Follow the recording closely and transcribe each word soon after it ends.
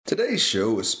Today's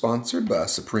show is sponsored by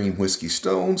Supreme Whiskey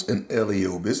Stones, an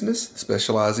LEO business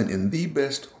specializing in the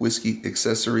best whiskey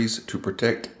accessories to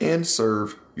protect and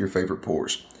serve your favorite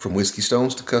pours. From whiskey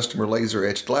stones to customer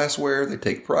laser-etched glassware, they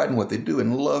take pride in what they do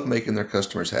and love making their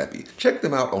customers happy. Check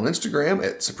them out on Instagram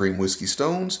at Supreme Whiskey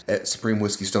Stones, at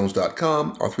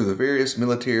supremewhiskeystones.com, or through the various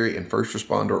military and first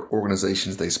responder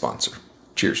organizations they sponsor.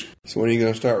 Cheers. So when are you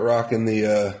going to start rocking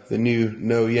the new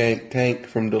No Yank tank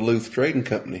from Duluth Trading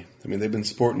Company? I mean, they've been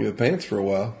supporting you with pants for a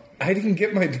while. I didn't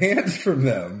get my pants from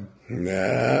them.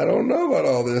 Nah, I don't know about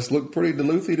all this. Look pretty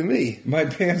Duluthy to me. My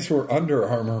pants were Under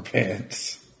Armour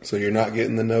pants. So you're not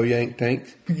getting the No Yank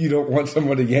tank? You don't want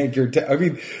someone to yank your tank? I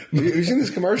mean... Have you seen these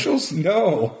commercials?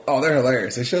 No. Oh, they're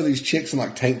hilarious. They show these chicks in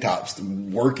like tank tops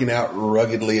working out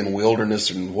ruggedly in wilderness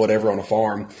and whatever on a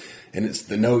farm. And it's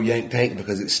the No Yank tank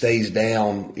because it stays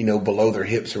down, below their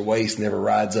hips or waist, never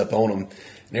rides up on them.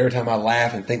 And every time I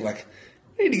laugh and think like,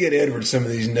 I need to get Edward some of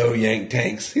these No Yank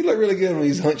tanks. He looked really good when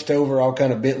he's hunched over, all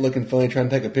kind of bent looking funny, trying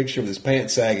to take a picture of his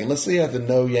pants sagging. Let's see how the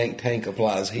No Yank tank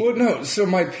applies here. Well, no, so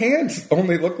my pants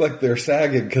only look like they're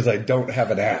sagging because I don't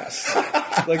have an ass.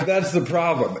 Like, that's the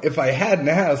problem. If I had an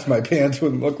ass, my pants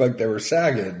wouldn't look like they were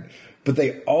sagging. But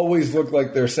they always look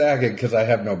like they're sagging because I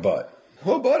have no butt.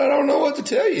 Well, bud, I don't know what to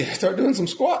tell you. Start doing some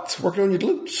squats, working on your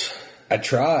glutes. I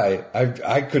try.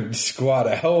 I could squat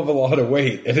a hell of a lot of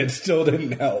weight, and it still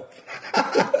didn't help.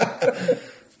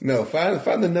 No,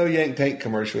 find the No Yank tank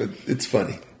commercial. It's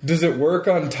funny. Does it work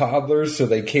on toddlers so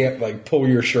they can't, pull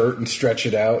your shirt and stretch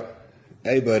it out?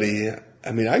 Hey, buddy,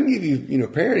 I mean, I can give you,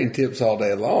 parenting tips all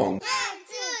day long.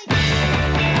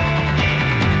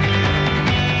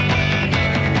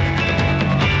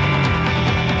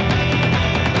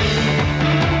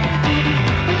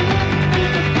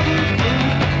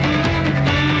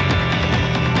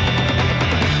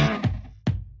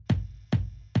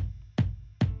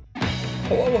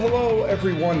 Hello,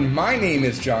 everyone. My name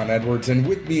is John Edwards, and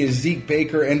with me is Zeke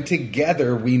Baker, and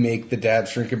together we make the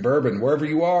Dad's Drinking Bourbon. Wherever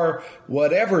you are,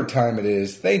 whatever time it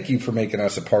is, thank you for making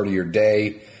us a part of your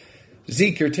day.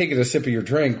 Zeke, you're taking a sip of your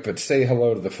drink, but say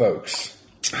hello to the folks.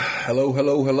 Hello,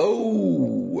 hello,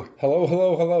 hello. Hello,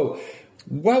 hello, hello.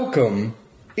 Welcome.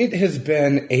 It has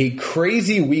been a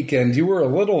crazy weekend. You were a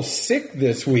little sick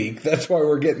this week. That's why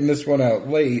we're getting this one out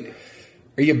late.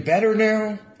 Are you better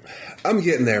now? I'm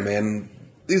getting there, man.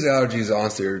 These allergies,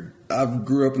 honestly, I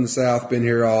grew up in the South, been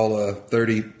here all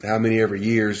 30, how many ever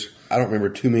years. I don't remember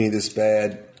too many this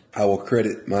bad. I will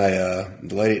credit the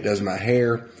lady that does my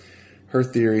hair. Her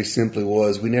theory simply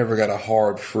was we never got a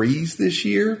hard freeze this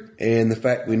year. And the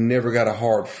fact we never got a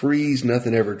hard freeze,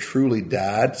 nothing ever truly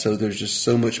died. So there's just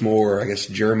so much more,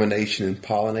 germination and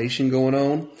pollination going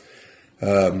on.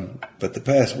 But the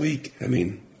past week,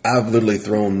 I've literally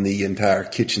thrown the entire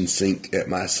kitchen sink at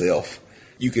myself.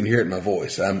 You can hear it in my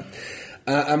voice.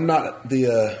 I'm not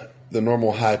the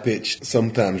normal high-pitched,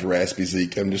 sometimes raspy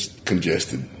Zeke. I'm just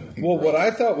congested. Well, what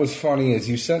I thought was funny is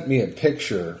you sent me a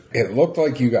picture. It looked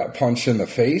like you got punched in the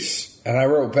face. And I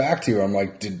wrote back to you. I'm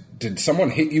like, did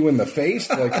someone hit you in the face?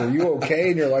 Like, are you okay?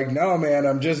 And you're like, no, man,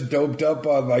 I'm just doped up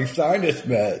on sinus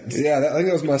meds. Yeah, I think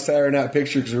that was my Saturday night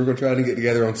picture because we were going to try to get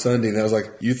together on Sunday. And I was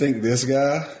like, you think this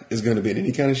guy is going to be in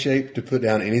any kind of shape to put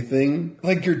down anything?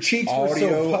 Like, your cheeks were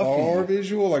so puffy. Or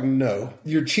visual? Like, no.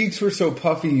 Your cheeks were so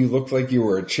puffy you looked like you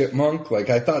were a chipmunk. Like,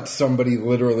 I thought somebody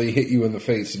literally hit you in the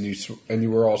face and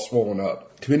you were all swollen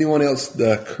up. To anyone else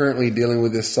currently dealing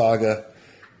with this saga,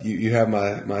 you have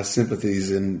my sympathies,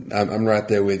 and I'm right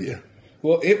there with you.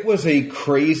 Well, it was a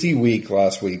crazy week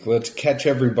last week. Let's catch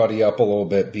everybody up a little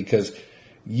bit because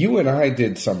you and I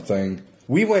did something.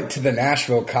 We went to the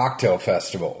Nashville Cocktail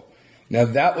Festival. Now,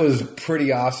 that was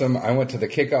pretty awesome. I went to the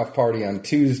kickoff party on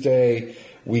Tuesday.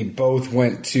 We both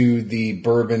went to the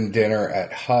bourbon dinner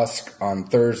at Husk on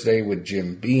Thursday with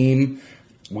Jim Beam.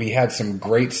 We had some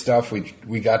great stuff.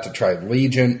 We got to try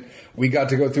Legion. We got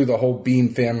to go through the whole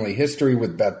Beam family history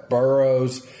with Beth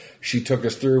Burrows. She took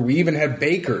us through. We even had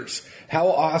Bakers. How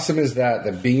awesome is that?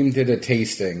 That Beam did a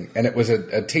tasting, and it was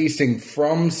a tasting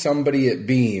from somebody at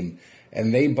Beam,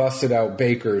 and they busted out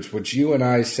Bakers, which you and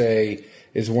I say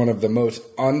is one of the most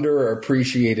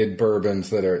underappreciated bourbons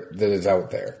that is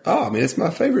out there. Oh, it's my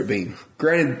favorite Beam.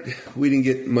 Granted, we didn't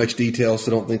get much detail, so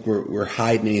I don't think we're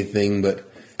hiding anything, but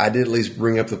I did at least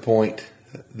bring up the point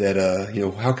that,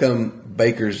 how come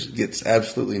Baker's gets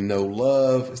absolutely no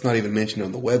love? It's not even mentioned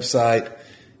on the website.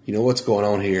 What's going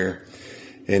on here?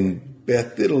 And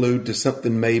Beth did allude to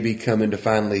something maybe coming to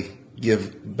finally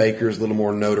give Baker's a little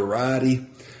more notoriety.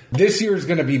 This year is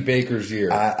going to be Baker's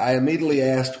year. I immediately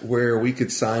asked where we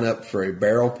could sign up for a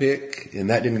barrel pick, and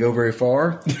that didn't go very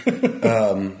far.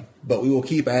 But we will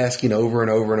keep asking over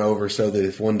and over and over so that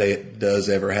if one day it does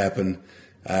ever happen,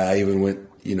 I even went,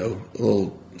 a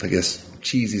little, I guess,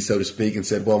 cheesy, so to speak, and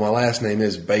said, well, my last name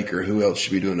is Baker. Who else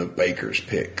should be doing a Baker's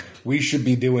pick? We should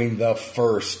be doing the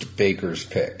first Baker's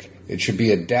pick. It should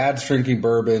be a dad's drinking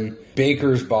bourbon,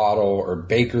 Baker's bottle, or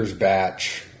Baker's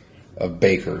batch of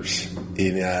Baker's.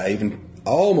 And I even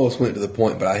almost went to the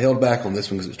point, but I held back on this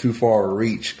one because it was too far a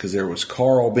reach, because there was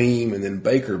Carl Beam and then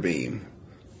Baker Beam.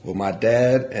 Well, my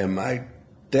dad and my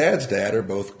dad's dad are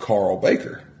both Carl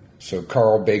Baker. So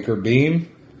Carl Baker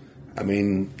Beam? I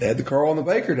mean, they had the Carl and the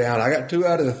Baker down. I got 2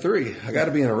 out of the 3. I got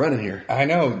to be in a running here. I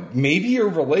know. Maybe you're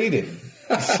related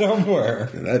somewhere.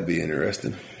 That'd be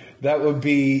interesting.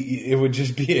 It would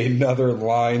just be another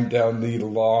line down the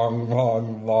long,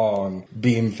 long, long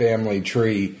Beam family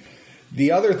tree.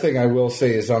 The other thing I will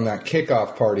say is on that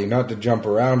kickoff party, not to jump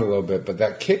around a little bit, but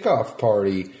that kickoff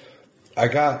party, I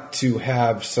got to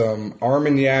have some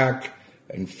Armagnac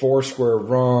and Foursquare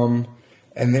rum,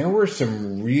 and there were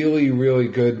some really, really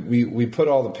good. We put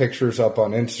all the pictures up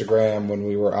on Instagram when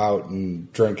we were out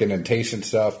and drinking and tasting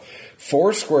stuff.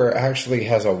 Foursquare actually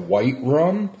has a white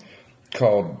rum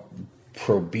called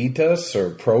Probitas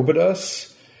or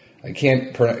Probitus. I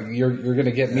can't pronounce. You're going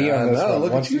to get me on this one.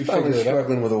 Look Once at you finally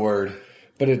struggling with a word.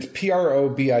 But it's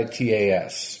Probitas.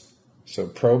 So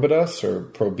Probitus or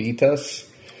Probitas.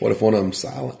 What if one of them's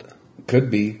silent?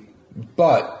 Could be.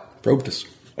 But Probitus.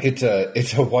 It's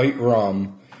a white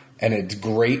rum, and it's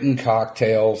great in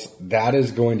cocktails. That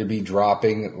is going to be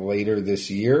dropping later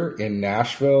this year in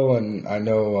Nashville, and I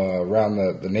know around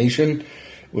the nation.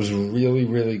 It was really,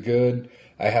 really good.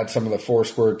 I had some of the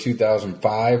Foursquare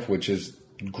 2005, which is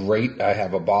great. I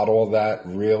have a bottle of that.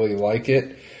 Really like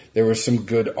it. There was some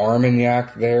good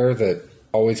Armagnac there that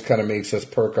always kind of makes us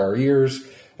perk our ears.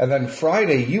 And then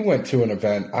Friday, you went to an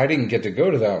event. I didn't get to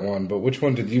go to that one, but which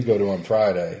one did you go to on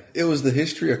Friday? It was the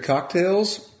history of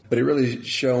cocktails, but it really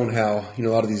shown how, a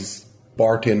lot of these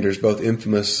bartenders, both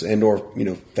infamous and or,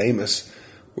 famous,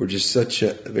 were just such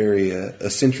a very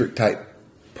eccentric type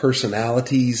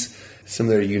personalities, some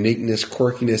of their uniqueness,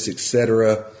 quirkiness,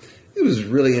 etc. It was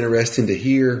really interesting to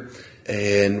hear,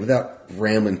 and without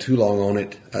rambling too long on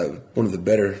it, one of the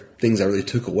better things I really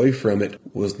took away from it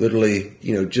was literally,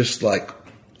 just like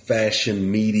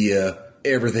fashion, media,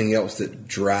 everything else that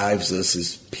drives us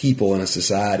as people in a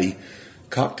society,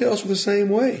 cocktails were the same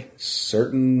way.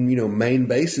 Certain, main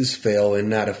bases fell in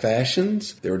and out of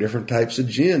fashions. There were different types of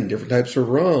gin, different types of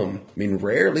rum. I mean,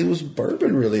 rarely was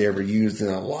bourbon really ever used in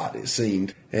a lot, it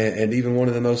seemed. And even one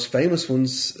of the most famous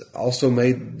ones also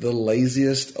made the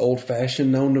laziest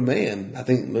old-fashioned known to man. I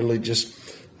think literally just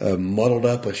muddled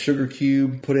up a sugar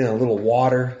cube, put in a little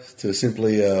water to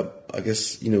simply,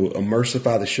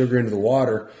 emulsify the sugar into the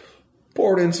water,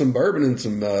 poured in some bourbon and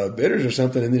some bitters or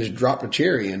something, and then just dropped a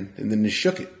cherry in, and then just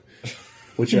shook it,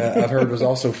 which I've heard was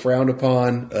also frowned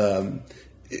upon.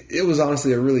 It was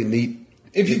honestly a really neat...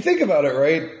 If you think about it,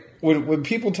 right, when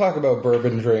people talk about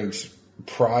bourbon drinks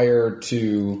prior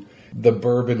to the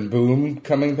bourbon boom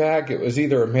coming back, it was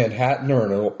either a Manhattan or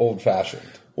an old-fashioned.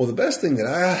 Well, the best thing that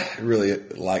I really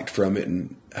liked from it,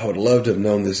 and I would love to have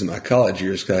known this in my college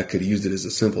years because I could have used it as a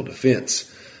simple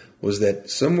defense, was that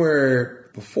somewhere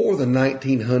before the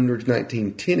 1900s,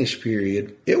 1910-ish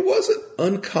period, it wasn't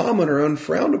uncommon or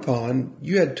unfrowned upon.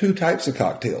 You had 2 types of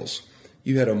cocktails.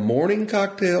 You had a morning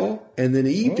cocktail and then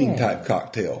an evening type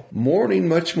cocktail. Morning,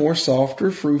 much more softer,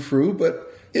 frou-frou, but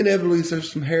inevitably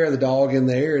there's some hair of the dog in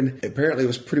there, and apparently it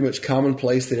was pretty much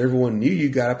commonplace that everyone knew you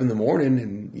got up in the morning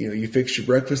and, you fixed your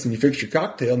breakfast and you fixed your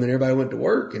cocktail, and then everybody went to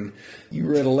work, and you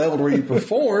were at a level where you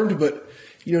performed, but,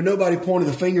 nobody pointed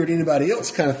the finger at anybody else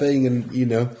kind of thing,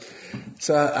 and,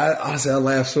 so I honestly, I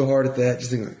laughed so hard at that,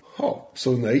 just thinking,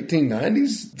 so in the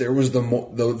 1890s, there was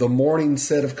the morning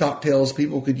set of cocktails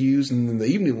people could use, and then the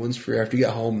evening ones for after you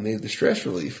got home and needed the stress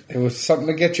relief. It was something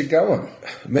to get you going.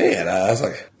 Man, I was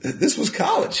like, this was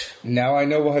college. Now I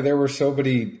know why there were so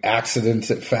many accidents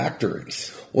at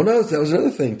factories. Well, no, that was another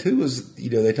thing, too, was,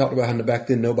 they talked about how back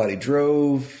then nobody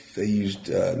drove. They used,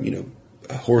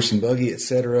 a horse and buggy,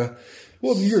 etc.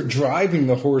 Well, you're driving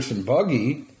the horse and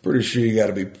buggy. Pretty sure you got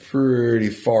to be pretty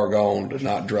far gone to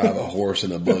not drive a horse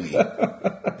and a buggy.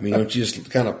 I mean, don't you just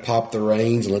kind of pop the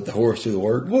reins and let the horse do the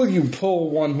work? Well, you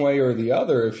pull one way or the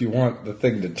other if you want the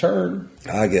thing to turn.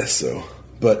 I guess so.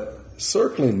 But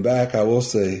circling back, I will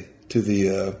say to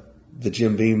the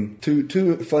Jim Beam,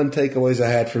 two fun takeaways I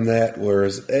had from that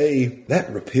was, that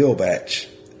Repeal batch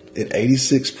at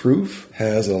 86 proof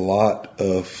has a lot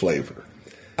of flavor.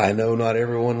 I know not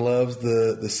everyone loves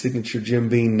the signature Jim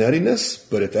Beam nuttiness,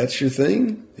 but if that's your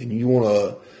thing and you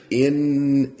want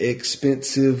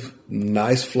inexpensive,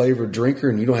 nice flavored drinker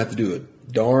and you don't have to do a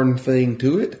darn thing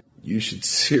to it, you should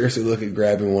seriously look at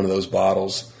grabbing one of those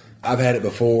bottles. I've had it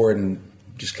before and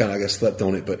just kind of, I guess, slept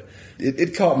on it, but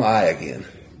it caught my eye again.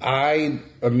 I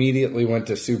immediately went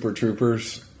to Super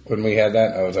Troopers when we had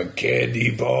that. I was like,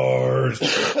 candy bars.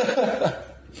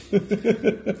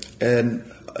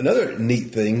 And another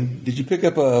neat thing, did you pick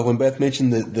up when Beth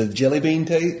mentioned the jelly bean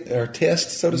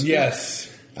test, so to speak?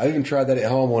 Yes. I even tried that at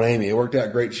home on Amy. It worked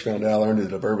out great. She found out I learned it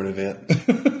at a bourbon event.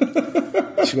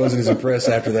 She wasn't as impressed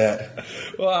after that.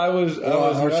 Well,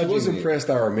 she was impressed.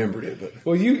 I remembered it,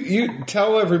 but you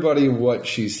tell everybody what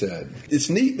she said. It's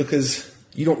neat because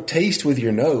you don't taste with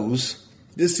your nose.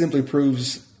 This simply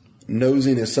proves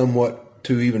nosing is somewhat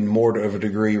to even more of a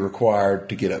degree required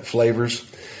to get up flavors.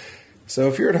 So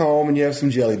if you're at home and you have some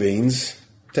jelly beans,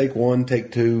 take one,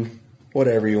 take two,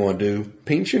 whatever you want to do.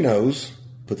 Pinch your nose,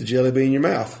 put the jelly bean in your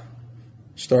mouth,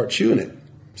 start chewing it.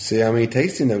 See how many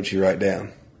tasting notes you write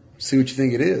down. See what you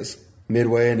think it is.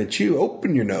 Midway into chew,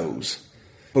 open your nose.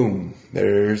 Boom,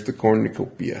 there's the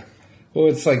cornucopia. Well,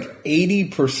 it's like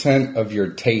 80% of your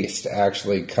taste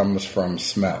actually comes from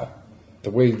smell.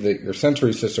 The way that your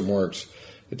sensory system works,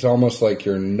 it's almost like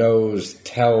your nose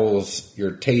tells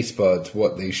your taste buds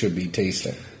what they should be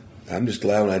tasting. I'm just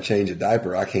glad when I change a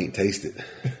diaper, I can't taste it.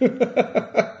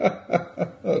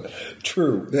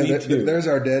 True. Me too. There's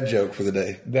our dad joke for the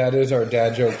day. That is our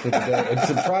dad joke for the day. And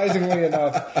surprisingly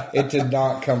enough, it did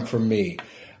not come from me.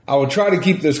 I will try to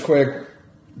keep this quick.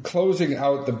 Closing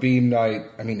out the beam night,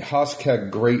 I mean, Husk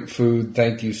had great food.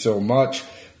 Thank you so much.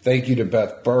 Thank you to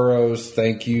Beth Burrows.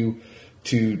 Thank you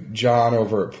to John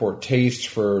over at Port Taste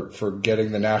for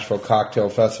getting the Nashville Cocktail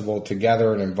Festival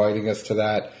together and inviting us to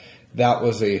that. That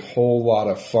was a whole lot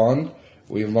of fun.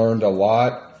 We learned a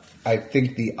lot. I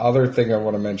think the other thing I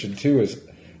want to mention too is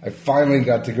I finally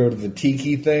got to go to the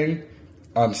Tiki thing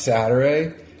on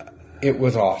Saturday. It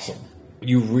was awesome.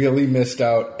 You really missed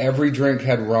out. Every drink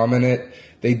had rum in it.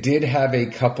 They did have a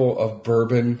couple of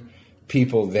bourbon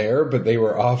people there, but they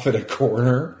were off at a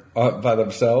corner by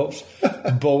themselves.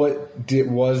 Bullet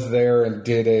was there and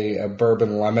did a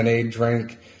bourbon lemonade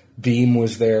drink. Beam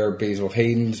was there. Basil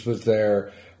Hayden's was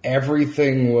there.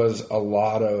 Everything was a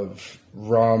lot of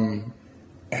rum,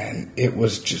 and it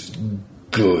was just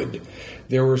good.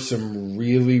 There were some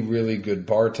really, really good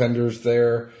bartenders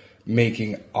there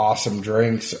making awesome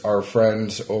drinks. Our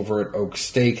friends over at Oak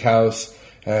Steakhouse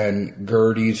and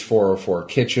Gertie's 404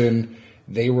 Kitchen,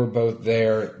 they were both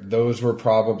there. Those were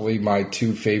probably my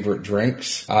two favorite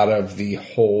drinks out of the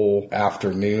whole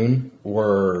afternoon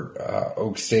were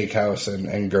Oak Steakhouse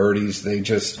and Gertie's. They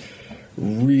just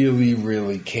really,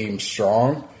 really came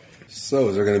strong. So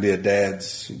is there going to be a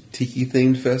Dad's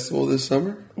Tiki-themed festival this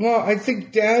summer? Well, I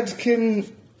think dads can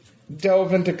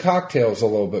delve into cocktails a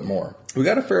little bit more. We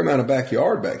got a fair amount of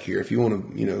backyard back here if you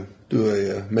want to, do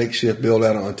a makeshift build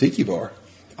out on a tiki bar.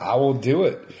 I will do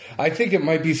it. I think it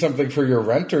might be something for your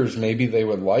renters. Maybe they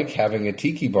would like having a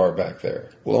tiki bar back there.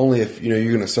 Well, only if you're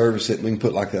going to service it. We can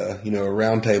put like a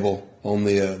round table on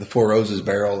the Four Roses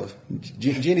barrel,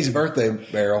 Jenny's birthday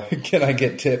barrel. Can I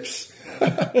get tips?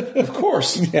 Of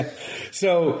course. Yeah.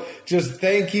 So just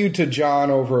thank you to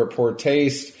John over at Port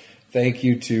Taste. Thank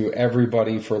you to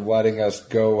everybody for letting us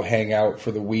go hang out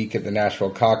for the week at the Nashville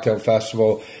Cocktail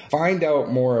Festival. Find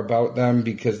out more about them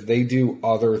because they do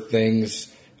other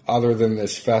things other than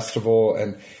this festival.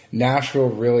 And Nashville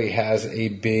really has a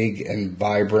big and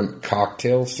vibrant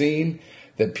cocktail scene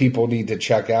that people need to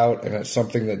check out. And it's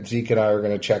something that Zeke and I are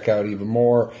going to check out even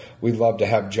more. We'd love to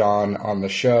have John on the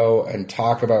show and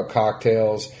talk about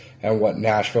cocktails and what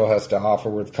Nashville has to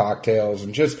offer with cocktails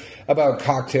and just about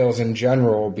cocktails in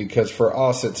general, because for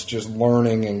us, it's just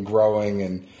learning and growing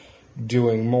and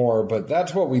doing more. But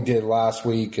that's what we did last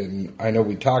week, and I know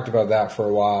we talked about that for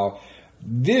a while.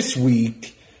 This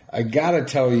week, I got to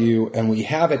tell you, and we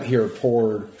have it here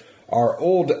poured, our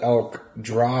Old Elk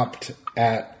dropped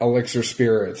at Elixir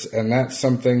Spirits, and that's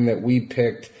something that we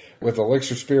picked with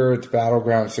Elixir Spirits,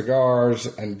 Battleground Cigars,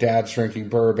 and Dad's Drinking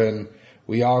Bourbon.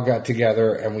 We all got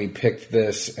together and we picked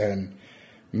this, and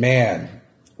man,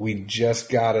 we just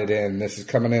got it in. This is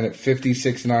coming in at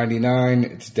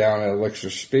 $56.99. It's down at Elixir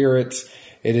Spirits.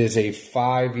 It is a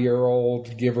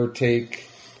 5-year-old, give or take.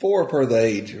 4 per the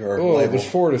age. It was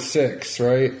 4 to 6,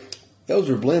 right? Those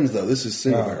are blends, though. This is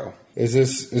single barrel. Is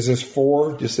this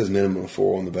 4? Just says minimum of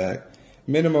 4 on the back.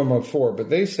 Minimum of 4, but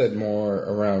they said more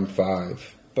around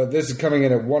 5. But this is coming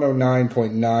in at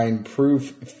 109.9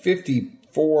 proof,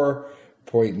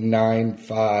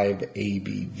 54.95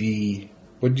 ABV.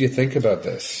 What did you think about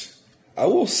this? I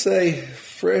will say,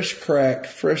 fresh cracked,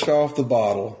 fresh off the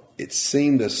bottle. it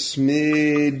seemed a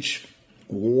smidge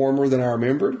warmer than I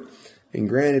remembered. And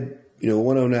granted,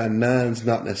 1099 is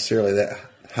not necessarily that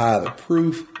high of a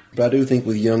proof, but I do think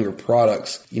with younger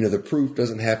products, the proof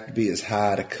doesn't have to be as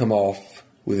high to come off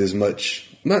with as much,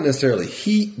 not necessarily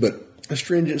heat, but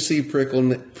astringency,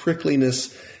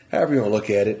 prickliness, however you want to look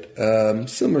at it.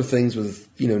 Similar things with,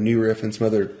 New Riff and some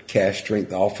other cash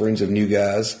strength offerings of new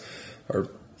guys, or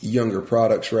younger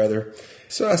products rather.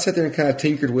 So I sat there and kind of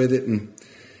tinkered with it, and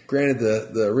granted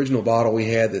the original bottle we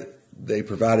had that they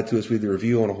provided to us with the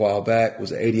review on a while back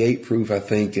was 88 proof, I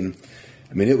think, and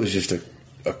I mean, it was just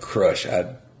a crush.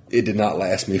 It did not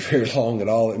last me very long at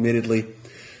all, admittedly.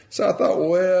 So I thought,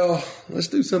 well, let's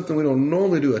do something we don't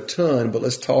normally do a ton, but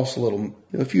let's toss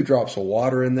a few drops of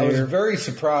water in there. I was very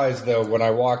surprised, though, when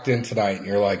I walked in tonight, and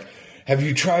you're like, have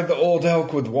you tried the Old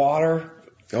Elk with water?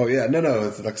 Oh, yeah. No.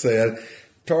 It's like I say,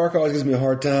 Tark always gives me a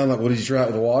hard time. Like, well, did you try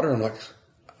it with water? I'm like,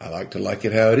 I like to like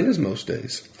it how it is most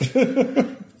days.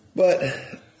 But,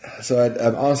 so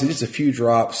I honestly, just a few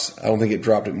drops. I don't think it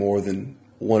dropped it more than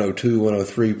 102,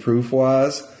 103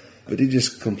 proof-wise. But it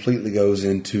just completely goes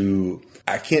into,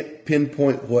 I can't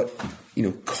pinpoint what,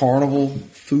 carnival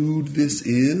food this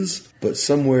is, but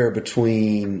somewhere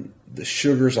between the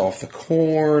sugars off the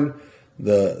corn,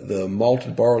 the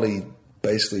malted barley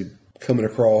basically coming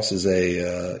across as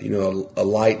a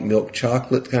light milk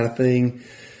chocolate kind of thing.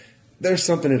 There's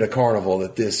something at a carnival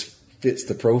that this fits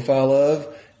the profile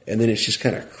of, and then it's just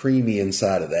kind of creamy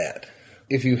inside of that.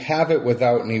 If you have it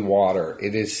without any water,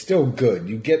 it is still good.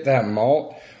 You get that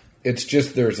malt. It's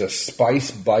just there's a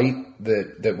spice bite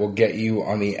that will get you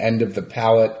on the end of the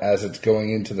palate as it's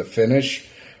going into the finish.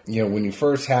 When you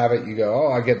first have it, you go,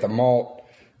 oh, I get the malt.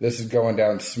 This is going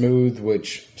down smooth,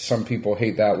 which some people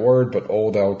hate that word, but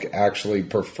Old Elk actually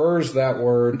prefers that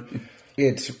word.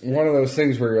 It's one of those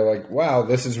things where you're like, wow,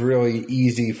 this is really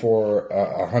easy for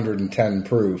 110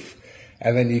 proof.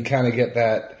 And then you kind of get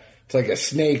that, it's like a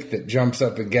snake that jumps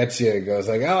up and gets you and goes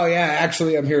like, oh yeah,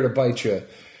 actually I'm here to bite you.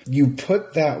 You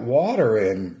put that water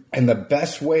in, and the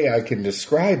best way I can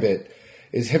describe it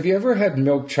is, have you ever had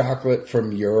milk chocolate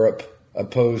from Europe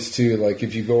opposed to, like,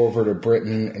 if you go over to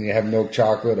Britain and you have milk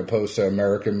chocolate opposed to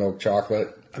American milk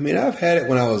chocolate? I mean, I've had it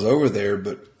when I was over there,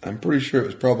 but I'm pretty sure it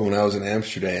was probably when I was in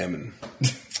Amsterdam.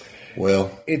 And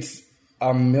well, it's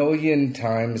a million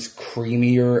times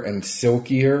creamier and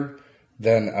silkier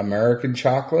than American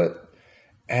chocolate.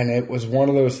 And it was one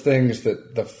of those things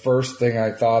that the first thing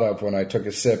I thought of when I took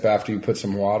a sip after you put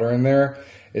some water in there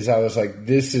is I was like,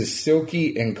 this is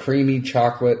silky and creamy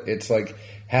chocolate. It's like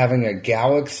having a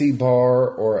Galaxy bar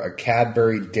or a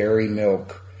Cadbury Dairy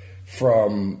Milk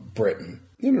from Britain.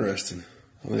 Interesting.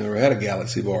 I've never had a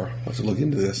Galaxy bar. I'll have to look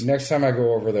into this. Next time I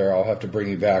go over there, I'll have to bring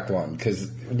you back one. Because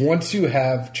once you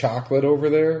have chocolate over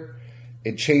there,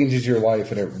 it changes your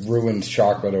life and it ruins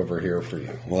chocolate over here for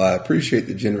you. Well, I appreciate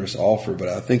the generous offer, but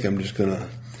I think I'm just going to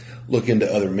look into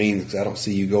other means because I don't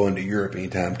see you going to Europe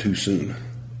anytime too soon.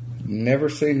 Never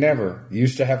say never.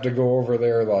 Used to have to go over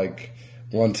there like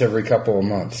once every couple of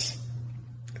months.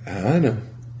 I know.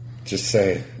 Just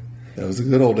say it. That was the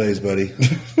good old days, buddy.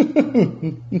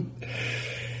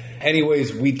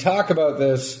 Anyways, we talk about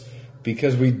this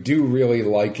because we do really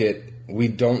like it. We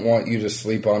don't want you to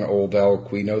sleep on Old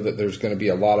Elk. We know that there's going to be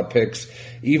a lot of picks.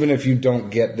 Even if you don't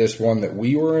get this one that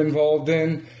we were involved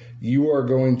in, you are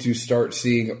going to start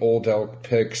seeing Old Elk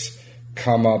picks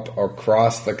come up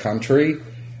across the country.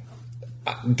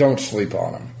 Don't sleep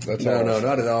on them. That's no,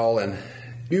 not at all. And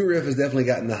New Riff has definitely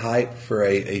gotten the hype for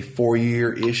a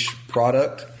 4-year-ish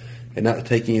product. And not to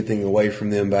take anything away from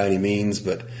them by any means,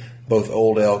 but both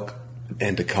Old Elk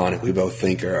and Taconic, we both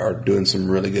think are doing some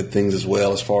really good things as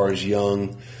well as far as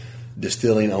young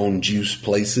distilling-owned juice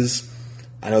places.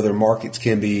 I know their markets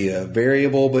can be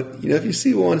variable, but if you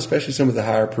see one, especially some of the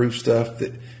higher proof stuff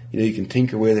that you can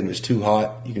tinker with, and if it's too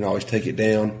hot, you can always take it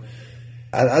down.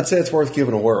 I'd say it's worth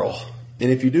giving a whirl. And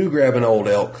if you do grab an Old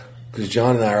Elk, because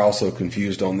John and I are also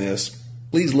confused on this,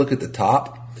 please look at the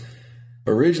top.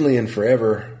 Originally and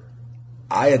forever,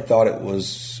 I had thought it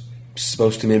was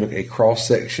supposed to mimic a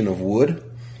cross-section of wood.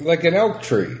 Like an elk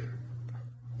tree.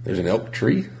 There's an elk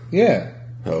tree? Yeah.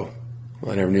 Oh,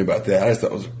 well, I never knew about that. I just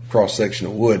thought it was a cross-section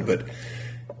of wood. But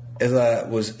as I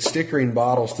was stickering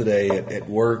bottles today at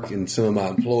work and some of my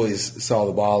employees saw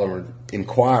the bottle and were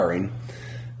inquiring,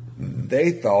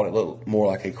 they thought it looked more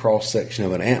like a cross-section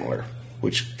of an antler,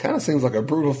 which kind of seems like a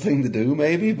brutal thing to do,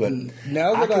 maybe, but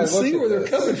now that I can see where they're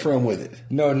coming from with it.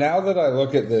 No, now that I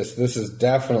look at this is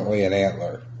definitely an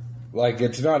antler. Like,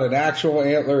 it's not an actual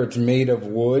antler, it's made of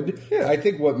wood. Yeah. I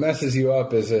think what messes you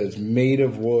up is that it's made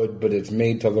of wood, but it's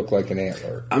made to look like an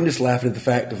antler. I'm just laughing at the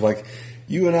fact of, like,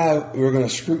 You and I were going to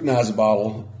scrutinize a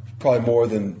bottle probably more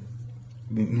than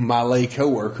my lay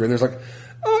coworker, and there's like,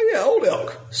 oh yeah, Old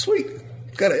Elk, sweet,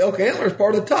 got an elk antler as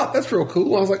part of the top. That's real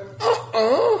cool. I was like,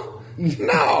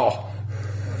 no.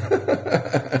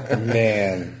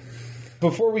 Man.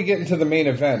 Before we get into the main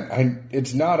event,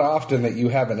 it's not often that you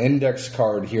have an index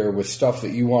card here with stuff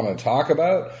that you want to talk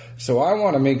about. So I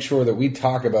want to make sure that we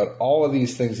talk about all of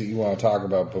these things that you want to talk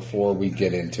about before we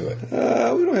get into it.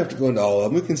 We don't have to go into all of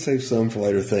them. We can save some for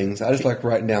later things. I just like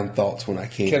writing down thoughts when I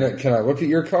can. Can I look at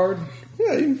your card?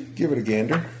 Yeah, you can give it a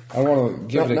gander. I want to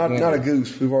give it a gander. Not a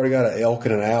goose. We've already got an elk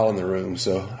and an owl in the room,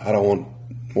 so I don't want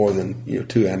more than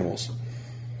 2 animals.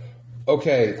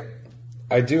 Okay.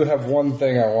 I do have one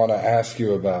thing I want to ask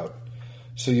you about.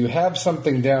 So you have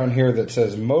something down here that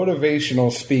says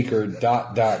motivational speaker ...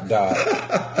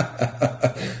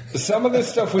 Some of this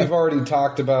stuff we've already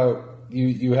talked about.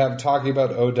 You have talking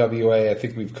about OWA. I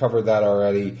think we've covered that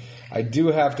already. I do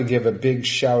have to give a big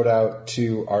shout out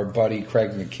to our buddy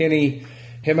Craig McKinney.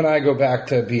 Him and I go back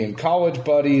to being college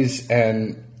buddies,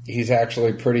 and he's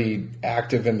actually pretty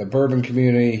active in the bourbon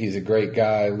community. He's a great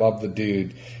guy. Love the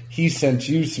dude. He sent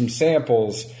you some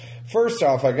samples. First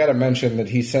off, I got to mention that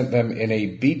he sent them in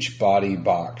a Beachbody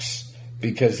box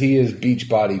because he is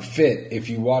Beachbody fit. If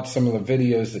you watch some of the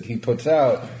videos that he puts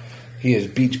out, he is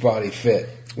Beachbody fit.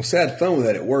 Well, so I had fun with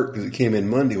that at work because it came in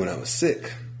Monday when I was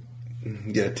sick.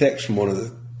 Get a text from one of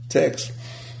the texts.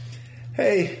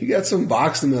 Hey, you got some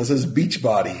box in there that says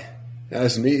Beachbody. And I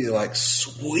was immediately like,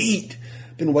 sweet.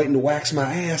 Been waiting to wax my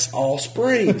ass all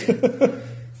spring.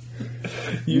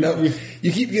 You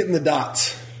keep getting the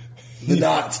dots. The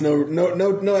dots.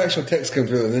 No actual text comes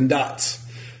through. Then dots.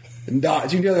 And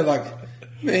dots. You know they're like,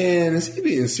 man, is he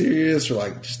being serious or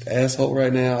like just asshole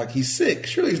right now? Like he's sick.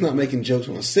 Surely he's not making jokes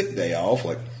on a sick day off.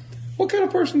 Like, what kind of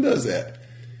person does that?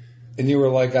 And you were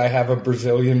like, I have a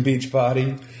Brazilian beach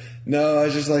body? No, I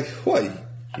was just like, what?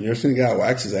 You ever seen a guy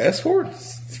wax his ass for it?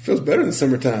 It feels better in the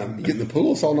summertime. You get in the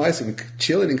pool, it's all nice and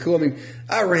chilling and cool. I mean,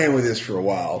 I ran with this for a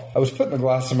while. I was putting a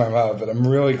glass in my mouth, but I'm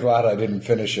really glad I didn't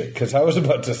finish it because I was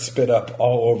about to spit up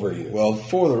all over you. Well,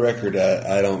 for the record,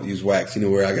 I don't use wax. You know,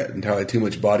 where I got entirely too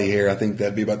much body hair. I think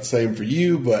that'd be about the same for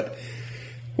you, but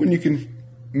when you can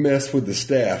mess with the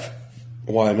staff,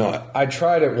 why not? I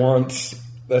tried it once.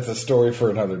 That's a story for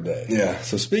another day. Yeah.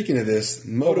 So speaking of this,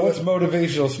 what's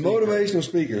motivational speaker? Motivational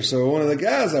speaker. So one of the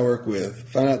guys I work with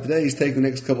found out today he's taking the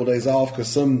next couple of days off because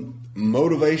some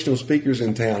motivational speaker's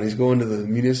in town. He's going to the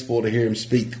municipal to hear him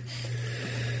speak.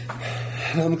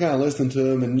 And I'm kind of listening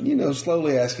to him and,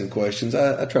 slowly asking questions.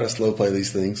 I try to slow play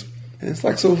these things. And it's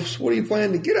like, so what are you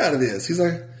planning to get out of this? He's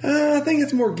like, I think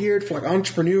it's more geared for like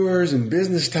entrepreneurs and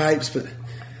business types, but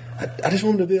I just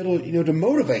want him to be able to, to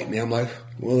motivate me. I'm like,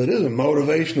 well, it is a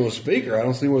motivational speaker. I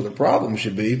don't see where the problem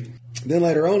should be. Then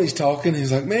later on, he's talking.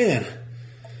 He's like, man,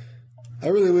 I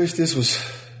really wish this was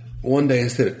one day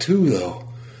instead of 2,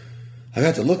 though. I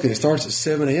got to look, and it starts at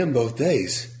 7 a.m. both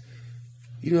days.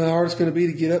 You know how hard it's going to be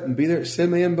to get up and be there at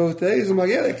 7 a.m. both days? I'm like,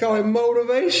 yeah, they call it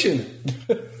motivation.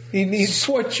 He needs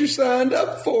what you signed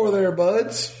up for there,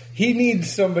 buds. He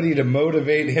needs somebody to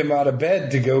motivate him out of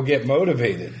bed to go get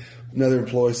motivated. Another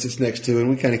employee sits next to, and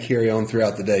we kind of carry on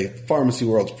throughout the day. Pharmacy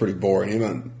world's pretty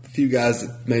boring. A few guys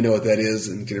that may know what that is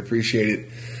and can appreciate it.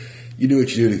 You do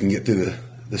what you do to can get through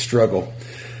the struggle.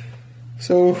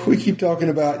 So we keep talking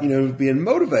about, being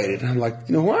motivated. I'm like,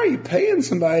 why are you paying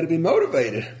somebody to be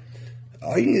motivated?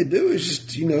 All you need to do is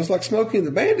just, it's like Smokey and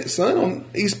the Bandit, son, on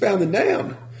Eastbound and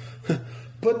Down.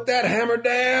 Put that hammer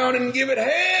down and give it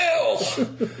hell.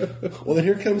 Well, then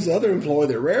here comes the other employee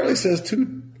that rarely says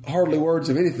hardly words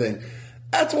of anything.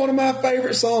 That's one of my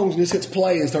favorite songs. And just hits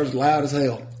play and starts loud as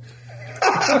hell.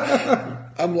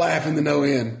 I'm laughing to no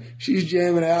end. She's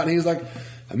jamming out, and he's like,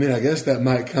 I guess that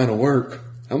might kind of work.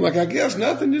 I'm like, I guess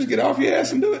nothing. Just get off your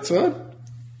ass and do it, son.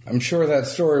 I'm sure that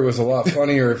story was a lot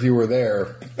funnier if you were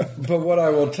there. But what I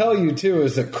will tell you, too,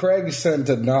 is that Craig sent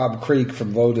a Knob Creek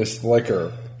from Lotus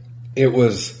Liquor. It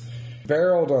was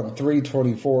barreled on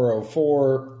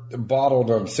 3/24/04,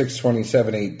 bottled on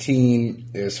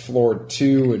 6/27/18, is floor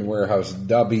 2 in warehouse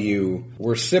W.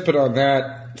 We're sipping on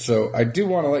that, so I do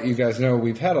want to let you guys know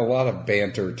we've had a lot of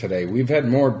banter today. We've had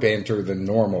more banter than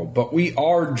normal, but we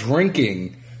are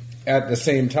drinking at the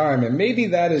same time, and maybe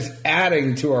that is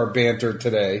adding to our banter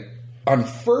today. On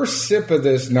first sip of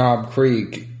this Knob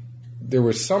Creek, there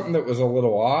was something that was a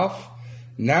little off.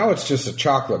 Now it's just a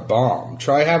chocolate bomb.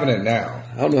 Try having it now.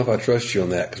 I don't know if I trust you on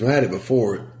that, because when I had it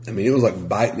before, it was like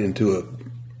biting into a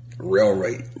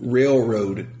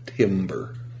railroad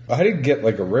timber. I didn't get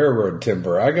like a railroad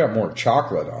timber. I got more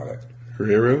chocolate on it.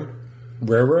 Railroad?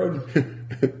 Railroad?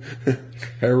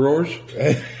 Railroads?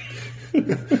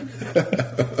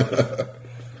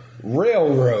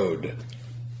 Railroad.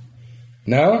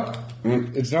 No?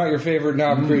 It's not your favorite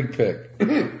Knob Creek pick.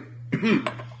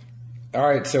 All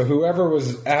right, so whoever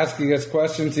was asking us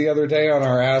questions the other day on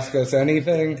our Ask Us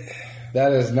Anything,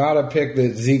 that is not a pick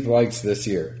that Zeke likes this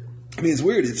year. I mean, it's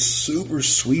weird. It's super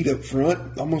sweet up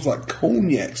front, almost like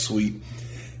cognac sweet.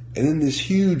 And then this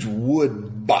huge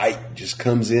wood bite just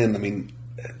comes in. I mean,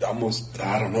 almost,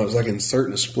 I don't know, it's like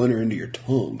inserting a splinter into your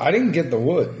tongue. I didn't get the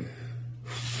wood.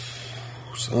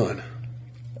 Son.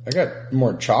 I got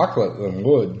more chocolate than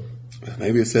wood.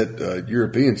 Maybe it's that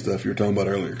European stuff you were talking about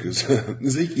earlier, because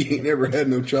Zeke ain't never had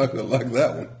no chocolate like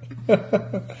that one.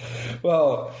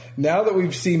 Well, now that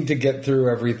we've seemed to get through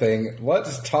everything,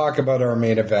 let's talk about our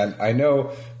main event. I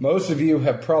know most of you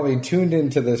have probably tuned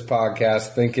into this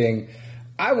podcast thinking,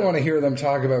 I want to hear them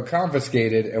talk about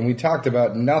Confiscated, and we talked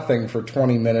about nothing for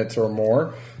 20 minutes or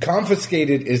more.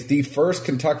 Confiscated is the first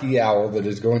Kentucky Owl that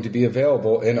is going to be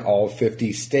available in all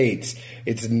 50 states.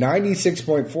 It's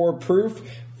 96.4 proof,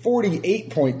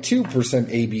 48.2%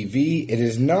 ABV. It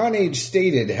is non-age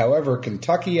stated. However,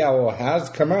 Kentucky Owl has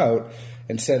come out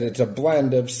and said it's a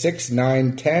blend of 6,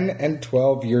 9, 10, and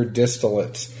 12-year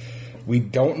distillates. We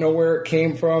don't know where it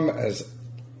came from, as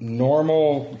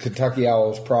normal Kentucky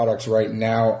Owl's products right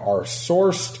now are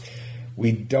sourced.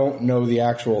 We don't know the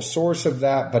actual source of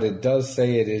that, but it does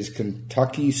say it is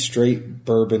Kentucky straight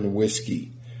bourbon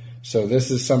whiskey. So this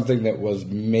is something that was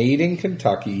made in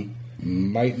Kentucky,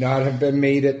 might not have been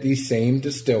made at the same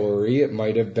distillery. It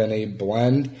might have been a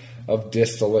blend of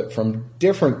distillate from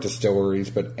different distilleries,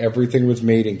 but everything was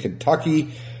made in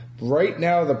Kentucky. Right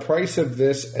now, the price of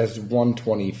this is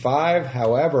 $125.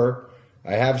 However,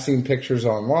 I have seen pictures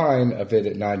online of it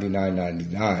at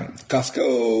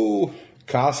 $99.99.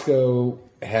 Costco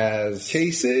has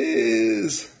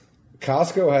cases.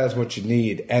 Costco has what you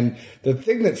need. And the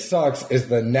thing that sucks is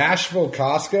the Nashville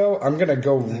Costco. I'm going to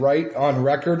go right on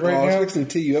record right now. I was fixing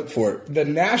to tee you up for it. The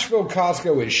Nashville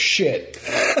Costco is shit.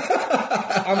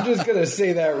 I'm just going to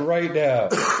say that right now.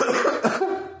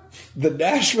 The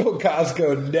Nashville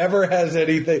Costco never has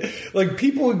anything. Like,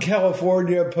 people in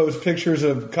California post pictures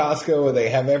of Costco and they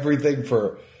have everything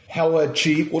for hella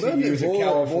cheap. Well, to use a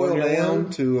California boil down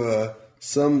word. to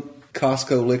some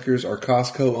Costco liquors are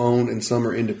Costco owned and some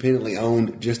are independently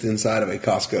owned just inside of a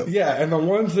Costco. Yeah, and the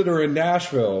ones that are in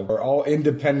Nashville are all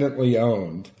independently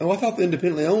owned. Oh, I thought the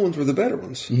independently owned ones were the better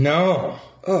ones. No.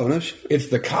 Oh, no shit. It's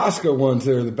the Costco ones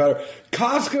that are the better.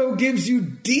 Costco gives you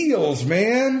deals,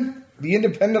 man. The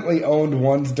independently owned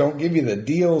ones don't give you the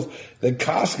deals that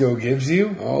Costco gives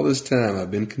you. All this time I've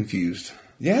been confused.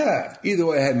 Yeah. Either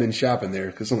way, I hadn't been shopping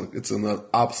there because it's on the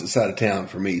opposite side of town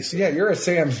for me. So. Yeah, you're a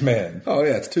Sam's man. Oh,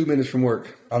 yeah, it's 2 minutes from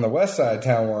work. On the west side of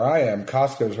town where I am,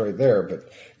 Costco's right there, but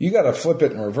you got to flip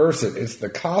it and reverse it. It's the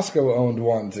Costco-owned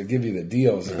ones that give you the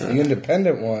deals. It's the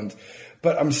independent ones.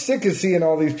 But I'm sick of seeing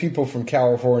all these people from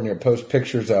California post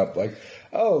pictures up like,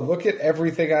 oh, look at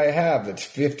everything I have that's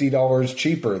 $50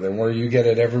 cheaper than where you get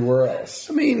it everywhere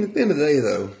else. I mean, at the end of the day,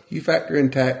 though, you factor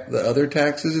in the other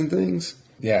taxes and things,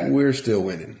 yeah, we're still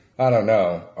winning. I don't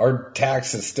know. Our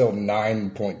tax is still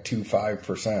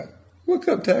 9.25%. Look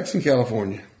up tax in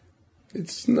California.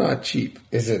 It's not cheap.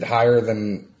 Is it higher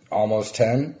than almost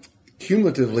 10?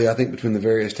 Cumulatively, I think between the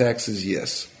various taxes,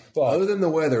 yes. Well, other than the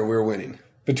weather, we're winning.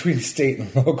 Between state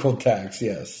and local tax,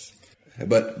 yes.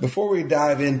 But before we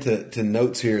dive into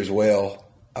notes here as well,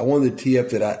 I wanted to tee up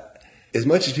that as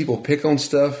much as people pick on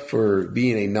stuff for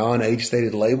being a non-age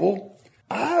stated label,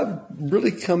 I'm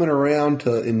really coming around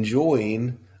to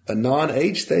enjoying a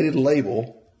non-age stated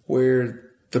label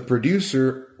where the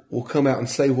producer will come out and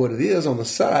say what it is on the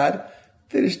side.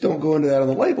 They just don't go into that on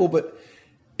the label, but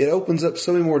it opens up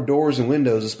so many more doors and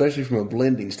windows, especially from a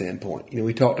blending standpoint. You know,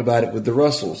 we talked about it with the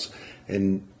Russells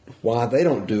and why they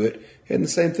don't do it. And the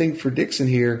same thing for Dixon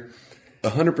here.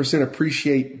 100%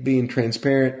 appreciate being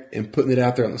transparent and putting it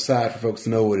out there on the side for folks to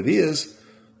know what it is.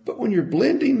 But when you're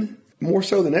blending, more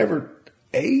so than ever,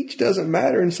 age doesn't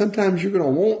matter. And sometimes you're going to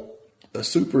want a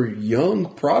super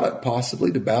young product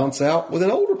possibly to balance out with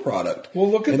an older product.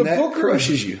 Well, look at the Bookers.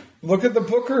 Crushes you. Look at the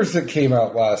Bookers that came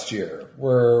out last year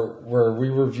where we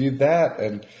reviewed that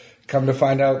and come to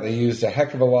find out they used a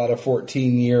heck of a lot of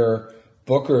 14-year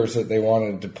Bookers that they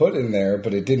wanted to put in there,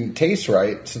 but it didn't taste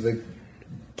right, so they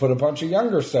put a bunch of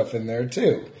younger stuff in there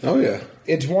too. Oh, yeah.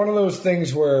 It's one of those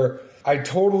things where I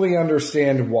totally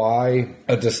understand why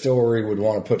a distillery would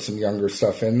want to put some younger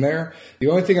stuff in there. The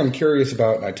only thing I'm curious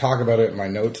about, and I talk about it in my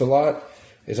notes a lot,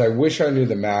 is I wish I knew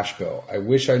the mash bill. I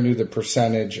wish I knew the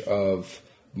percentage of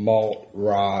malt,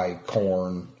 rye,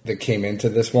 corn that came into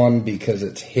this one because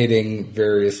it's hitting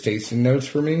various tasting notes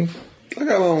for me. I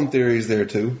got my own theories there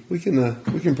too. We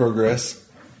can progress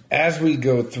as we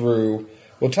go through.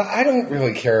 Well, I don't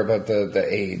really care about the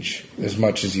age as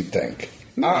much as you think.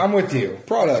 I'm with you.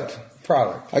 Product.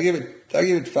 Product. I give it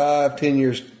 5-10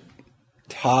 years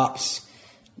tops.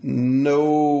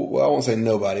 No, well, I won't say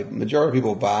nobody. Majority of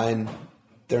people buying,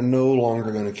 they're no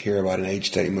longer going to care about an age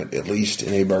statement, at least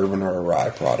in a bourbon or a rye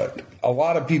product. A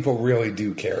lot of people really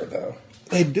do care, though.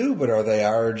 They do, but are they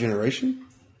our generation?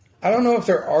 I don't know if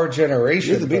they're our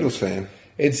generation. You're the Beatles fan.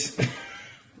 It's.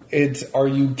 Are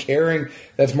you caring?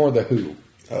 That's more the Who.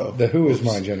 Oh, the Who is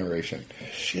my generation.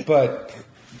 Shit. But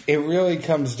it really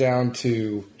comes down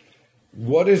to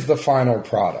what is the final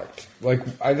product. Like,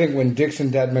 I think when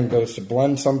Dixon Dedman goes to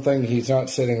blend something, he's not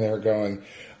sitting there going,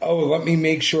 oh, let me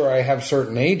make sure I have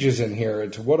certain ages in here.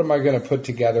 It's what am I going to put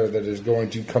together that is going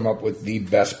to come up with the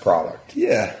best product?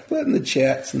 Yeah, but in the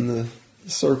chats and the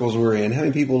circles we're in, how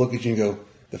many people look at you and go,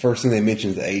 the first thing they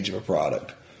mention is the age of a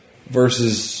product?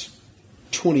 Versus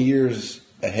 20 years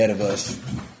ahead of us,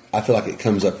 I feel like it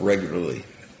comes up regularly.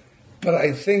 But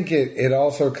I think it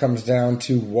also comes down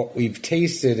to what we've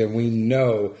tasted, and we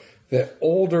know that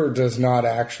older does not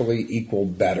actually equal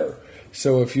better.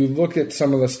 So if you look at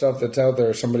some of the stuff that's out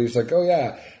there, somebody's like, oh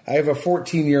yeah, I have a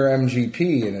 14-year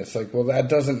MGP, and it's like, well, that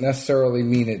doesn't necessarily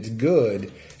mean it's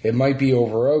good. It might be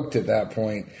over-oaked at that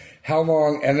point. How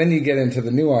long, and then you get into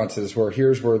the nuances where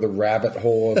here's where the rabbit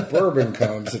hole of bourbon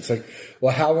comes. It's like,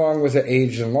 well, how long was it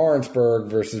aged in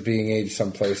Lawrenceburg versus being aged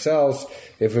someplace else?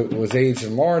 If it was aged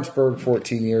in Lawrenceburg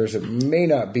 14 years, it may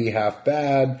not be half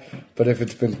bad, but if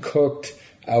it's been cooked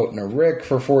out in a rick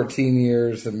for 14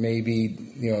 years, then maybe,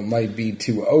 it might be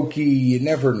too oaky. You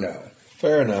never know.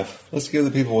 Fair enough. Let's give the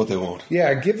people what they want.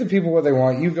 Yeah, give the people what they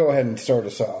want. You go ahead and start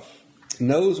us off.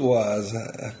 Nose-wise,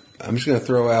 I'm just going to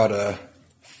throw out a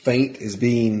faint as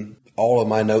being all of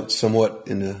my notes somewhat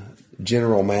in a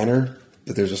general manner,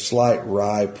 but there's a slight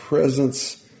rye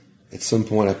presence. At some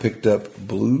point I picked up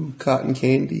blue cotton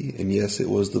candy, and yes, it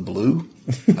was the blue.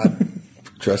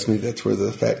 Trust me, that's where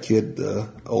the fat kid, the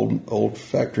old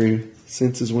factory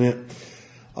senses went.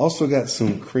 Also got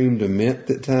some cream de mint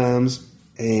at times,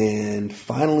 and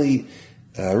finally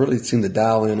I really seemed to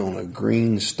dial in on a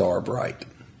green Starbright.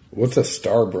 What's a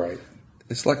Starbright?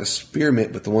 It's like a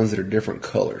spearmint, but the ones that are different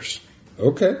colors.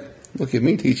 Okay. Look at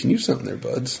me teaching you something there,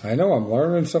 buds. I know, I'm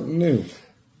learning something new.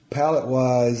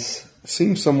 Palate-wise,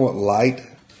 seems somewhat light,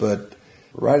 but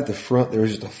right at the front there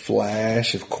was just a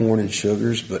flash of corn and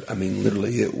sugars, but I mean,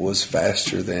 literally it was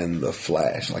faster than the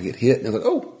flash. Like it hit, and it was like,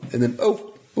 oh, and then,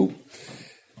 oh, boop.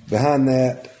 Behind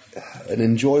that, an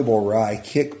enjoyable rye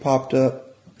kick popped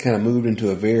up, kind of moved into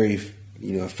a very,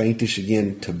 faintish,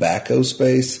 again, tobacco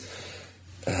space.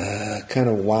 Kind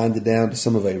of winded down to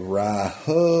some of a rye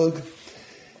hug.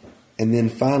 And then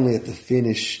finally at the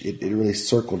finish, it really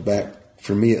circled back,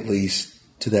 for me at least,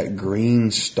 to that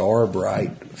green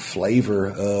Starbright flavor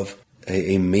of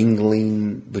a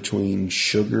mingling between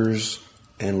sugars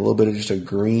and a little bit of just a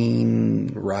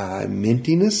green rye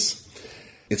mintiness.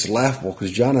 It's laughable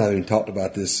because John and I have even talked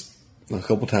about this a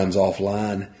couple times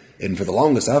offline. And for the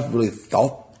longest, I've really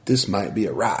thought this might be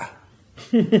a rye.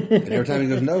 And every time he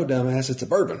goes, no, dumbass, it's a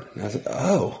bourbon. And I said,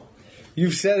 oh.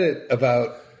 You've said it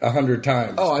about 100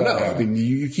 times. Oh, I know. I mean,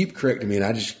 you keep correcting me, and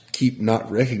I just keep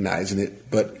not recognizing it.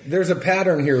 But there's a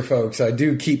pattern here, folks. I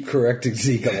do keep correcting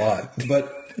Zeke a lot.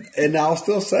 And I'll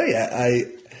still say,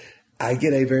 I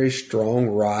get a very strong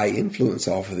rye influence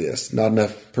off of this. Not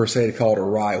enough, per se, to call it a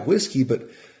rye whiskey, but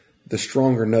the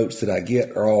stronger notes that I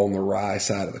get are all on the rye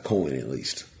side of the coin, at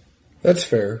least. That's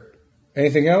fair.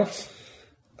 Anything else?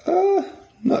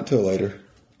 Not till later.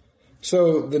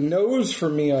 So the nose for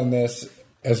me on this,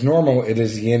 as normal, it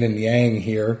is yin and yang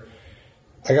here.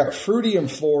 I got fruity and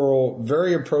floral,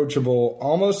 very approachable,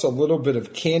 almost a little bit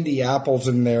of candy apples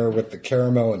in there with the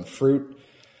caramel and fruit.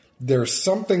 There's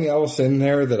something else in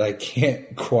there that I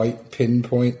can't quite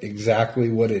pinpoint exactly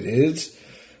what it is,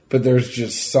 but there's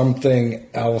just something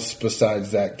else besides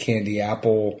that candy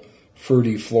apple,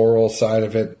 fruity floral side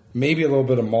of it. Maybe a little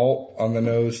bit of malt on the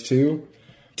nose too.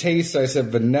 Taste, I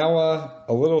said vanilla,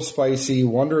 a little spicy,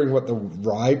 wondering what the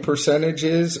rye percentage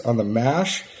is on the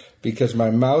mash because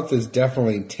my mouth is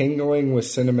definitely tingling with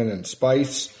cinnamon and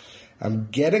spice. I'm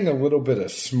getting a little bit of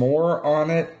s'more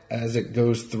on it as it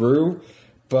goes through,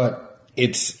 but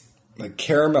it's like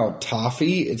caramel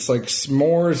toffee. It's like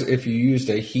s'mores if you used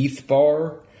a Heath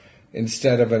bar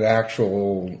instead of an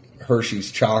actual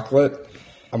Hershey's chocolate.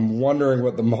 I'm wondering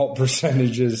what the malt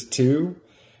percentage is too.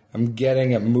 I'm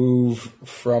getting a move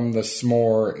from the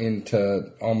s'more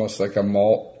into almost like a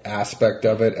malt aspect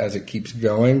of it as it keeps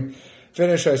going.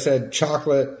 finish, I said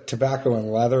chocolate, tobacco,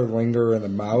 and leather linger in the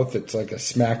mouth. It's like a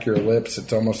smack your lips.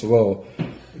 It's almost a little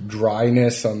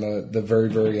dryness on the very,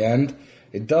 very end.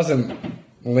 It doesn't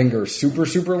linger super,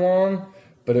 super long,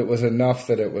 but it was enough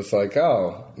that it was like,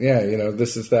 oh, yeah,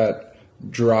 this is that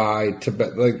dry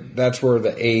tobacco. Like, that's where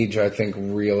the age, I think,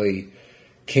 really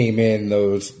came in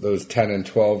those 10 and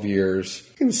 12 years.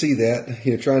 I can see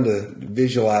that. Trying to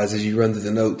visualize as you run through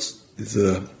the notes is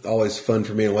always fun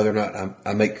for me, and whether or not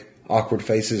I make awkward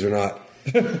faces or not.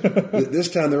 This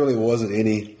time there really wasn't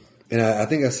any, and I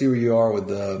think I see where you are with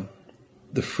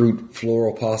the fruit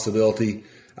floral possibility.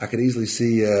 I could easily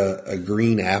see a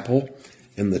green apple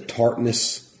and the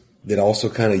tartness that also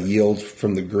kind of yields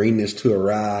from the greenness to a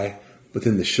rye, but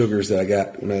then the sugars that I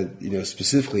got when I,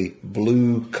 specifically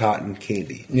blue cotton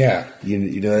candy. Yeah.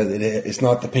 It's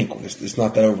not the pink one. It's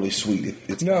not that overly sweet.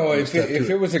 It's no, if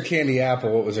it was a candy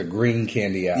apple, it was a green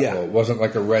candy apple. Yeah. It wasn't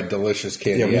like a red delicious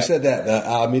candy apple. Yeah, when you said that,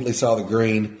 I immediately saw the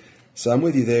green. So I'm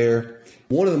with you there.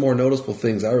 One of the more noticeable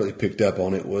things I really picked up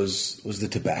on it was the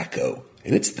tobacco.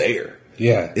 And it's there.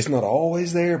 Yeah. It's not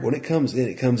always there, but when it comes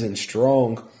in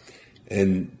strong.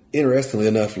 And interestingly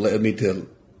enough, led me to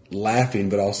laughing,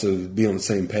 but also be on the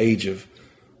same page of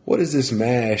what is this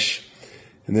mash?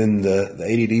 And then the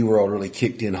ADD world really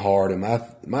kicked in hard. And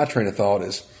my train of thought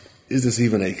is this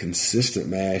even a consistent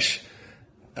mash?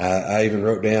 I even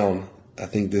wrote down, I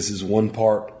think this is 1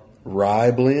 part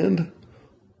rye blend,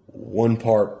 1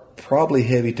 part probably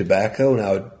heavy tobacco, and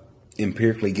I would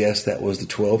empirically guess that was the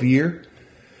 12-year.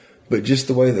 But just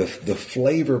the way the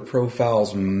flavor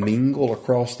profiles mingle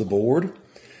across the board,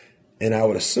 and I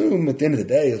would assume at the end of the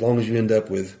day, as long as you end up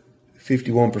with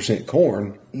 51%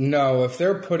 corn. No, if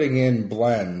they're putting in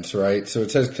blends, right? So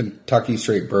it says Kentucky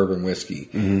Straight Bourbon Whiskey.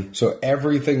 Mm-hmm. So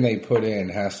everything they put in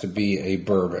has to be a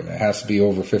bourbon. It has to be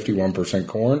over 51%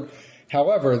 corn.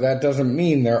 However, that doesn't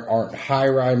mean there aren't high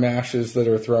rye mashes that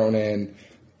are thrown in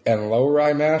and low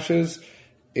rye mashes.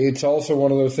 It's also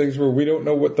one of those things where we don't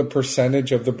know what the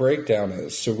percentage of the breakdown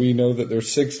is. So we know that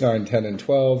there's 6, 9, 10, and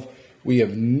 12. We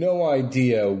have no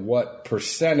idea what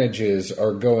percentages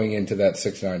are going into that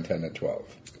 6, 9, 10, and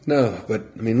 12. No, but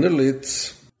I mean, literally,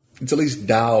 it's at least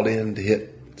dialed in to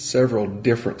hit several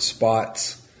different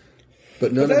spots.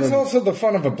 But that's also the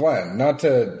fun of a blend. Not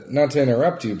to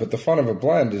interrupt you, but the fun of a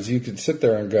blend is you could sit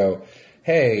there and go,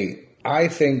 "Hey, I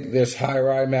think this high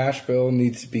rye mash bill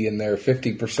needs to be in there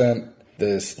 50%.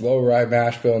 This low rye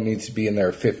mash bill needs to be in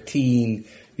there 15%."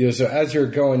 So as you're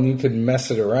going, you could mess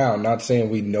it around. Not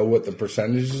saying we know what the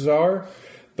percentages are,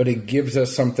 but it gives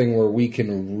us something where we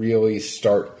can really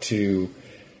start to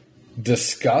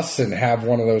discuss and have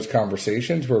one of those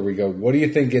conversations where we go, what do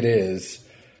you think it is?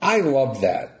 I love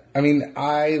that. I mean,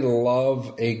 I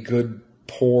love a good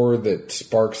pour that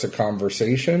sparks a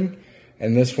conversation,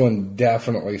 and this one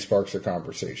definitely sparks a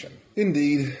conversation.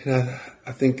 Indeed.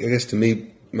 I guess to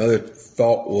me, my other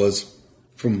thought was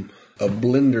from a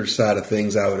blender side of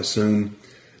things, I would assume,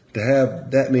 to have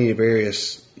that many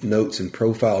various notes and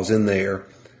profiles in there,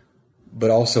 but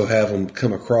also have them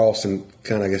come across and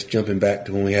kind of, I guess, jumping back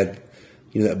to when we had,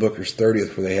 that Booker's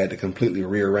 30th where they had to completely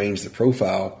rearrange the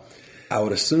profile. I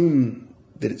would assume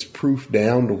that it's proof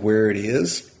down to where it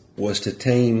is was to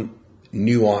tame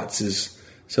nuances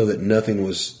so that nothing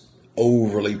was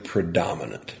overly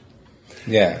predominant.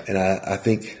 Yeah. And I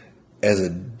think as a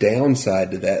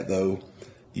downside to that, though,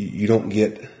 you don't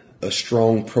get a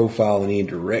strong profile in any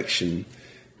direction.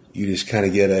 You just kind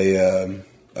of get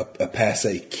a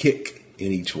passe kick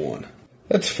in each one.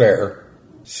 That's fair.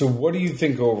 So what do you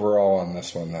think overall on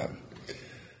this one, then?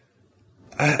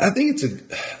 I think it's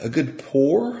a good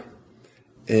pour.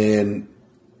 And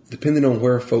depending on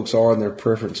where folks are in their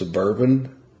preference of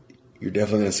bourbon, you're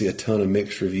definitely going to see a ton of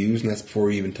mixed reviews. And that's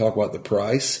before you even talk about the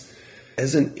price.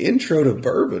 As an intro to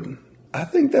bourbon, I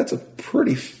think that's a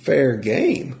pretty fair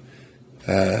game.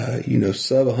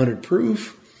 Sub 100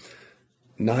 proof,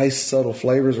 nice subtle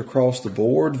flavors across the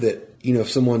board that, if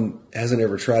someone hasn't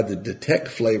ever tried to detect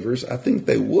flavors, I think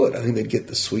they would. I think they'd get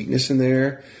the sweetness in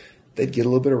there. They'd get a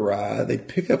little bit of rye. They'd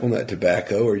pick up on that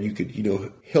tobacco, or you could,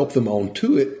 help them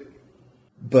onto it.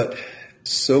 But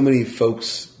so many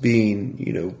folks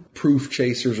being, proof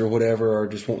chasers or whatever, are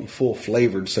just wanting full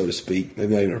flavored, so to speak.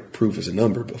 Maybe not even proof as a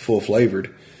number, but full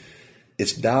flavored.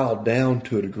 It's dialed down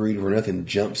to a degree where nothing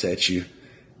jumps at you.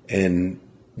 And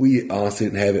we honestly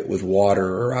didn't have it with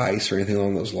water or ice or anything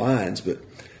along those lines, but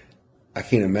I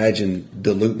can't imagine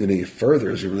diluting it any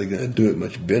further is really going to do it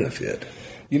much benefit.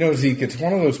 Zeke, it's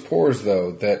one of those pours,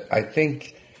 though, that I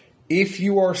think if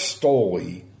you are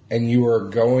Stoli and you are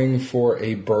going for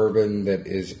a bourbon that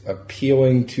is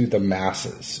appealing to the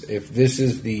masses, if this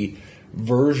is the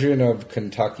version of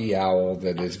Kentucky Owl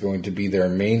that is going to be their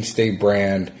mainstay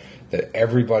brand that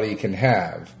everybody can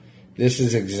have, this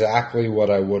is exactly what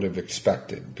I would have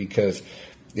expected, because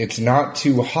it's not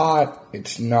too hot,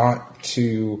 it's not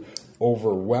too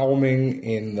overwhelming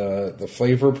in the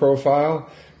flavor profile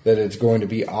that it's going to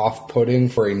be off-putting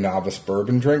for a novice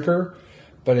bourbon drinker,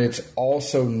 but it's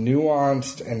also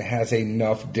nuanced and has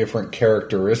enough different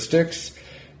characteristics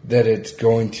that it's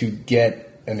going to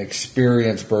get an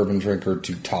experienced bourbon drinker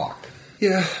to talk.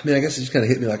 Yeah, I mean, I guess it just kind of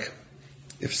hit me like,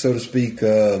 if so to speak,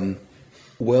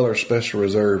 Weller Special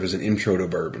Reserve is an intro to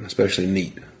bourbon, especially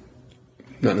neat.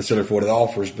 Not necessarily for what it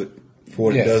offers, but for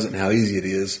what it doesn't, how easy it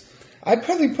is. I'd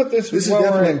probably put this with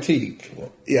Weller Antique.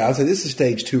 Yeah, I'd say this is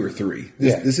stage 2 or 3.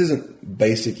 This isn't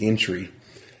basic entry,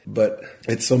 but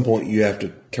at some point you have to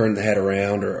turn the hat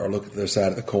around or look at the other side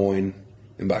of the coin.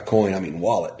 And by coin, I mean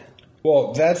wallet.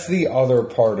 Well, that's the other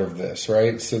part of this,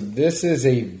 right? So this is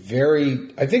I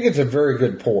think it's a very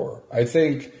good pour. I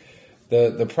think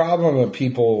the problem that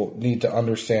people need to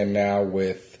understand now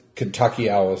with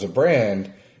Kentucky Owl as a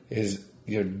brand is,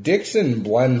 Dixon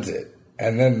blends it.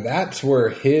 And then that's where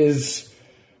his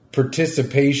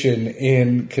participation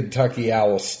in Kentucky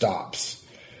Owl stops.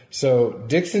 So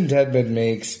Dixon Deadman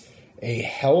makes a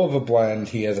hell of a blend.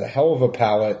 He has a hell of a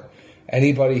palate.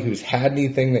 Anybody who's had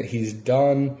anything that he's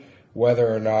done,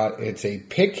 whether or not it's a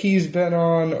pick he's been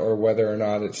on or whether or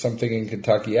not it's something in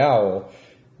Kentucky Owl,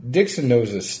 Dixon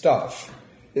knows his stuff.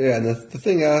 Yeah, and the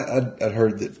thing I'd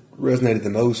heard that resonated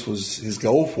the most was his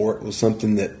goal for it was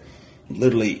something that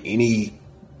literally any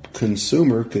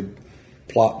consumer could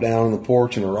plop down on the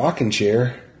porch in a rocking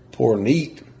chair, pour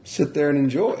neat, sit there and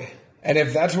enjoy. And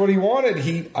if that's what he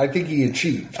wanted, I think he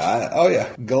achieved.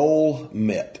 Goal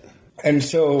met. And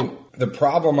so the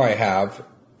problem I have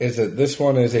is that this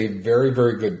one is a very,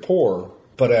 very good pour,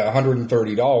 but at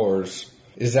 $130,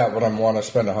 is that what I want to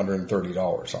spend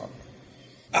 $130 on?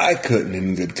 I couldn't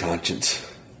in good conscience.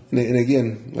 And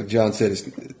again, like John said,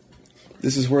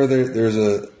 this is where there's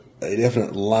a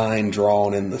definite line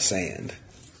drawn in the sand.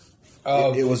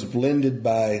 It was blended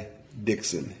by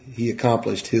Dixon. He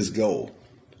accomplished his goal.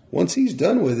 Once he's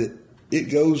done with it,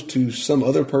 it goes to some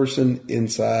other person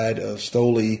inside of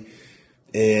Stoli.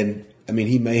 And, I mean,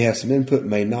 he may have some input,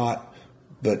 may not,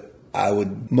 but I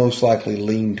would most likely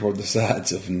lean toward the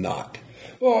sides of not.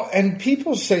 Well, and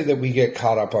people say that we get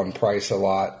caught up on price a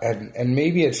lot, and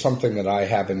maybe it's something that I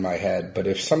have in my head, but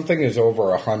if something is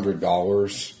over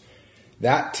 $100,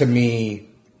 that to me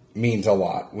means a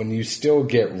lot. When you still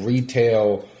get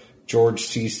retail George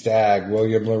C. Stagg,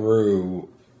 William LaRue,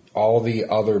 all the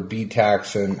other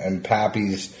BTACs and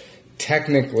Pappies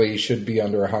technically should be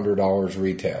under $100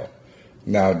 retail.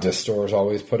 Now, do stores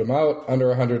always put them out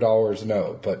under $100?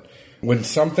 No, but when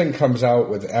something comes out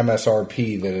with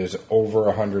MSRP that is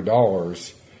over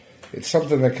 $100, it's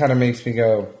something that kind of makes me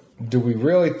go, do we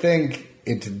really think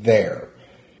it's there?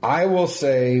 I will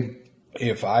say,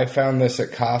 if I found this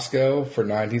at Costco for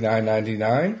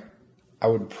 $99.99, I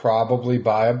would probably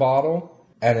buy a bottle.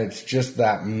 And it's just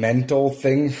that mental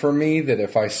thing for me that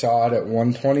if I saw it at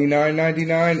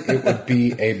 $129.99, it would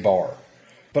be a bar.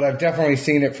 But I've definitely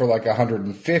seen it for like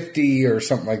 $150 or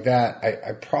something like that.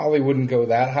 I probably wouldn't go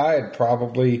that high. I'd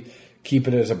probably keep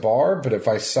it as a bar. But if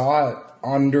I saw it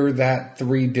under that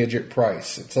 3-digit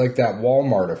price, it's like that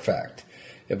Walmart effect.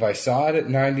 If I saw it at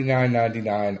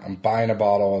 $99.99, I'm buying a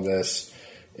bottle of this.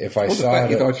 If I saw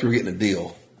it, you thought you were getting a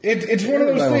deal. It's one of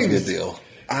those things. Get a deal.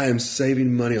 I am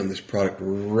saving money on this product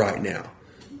right now.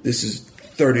 This is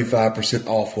 35%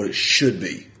 off what it should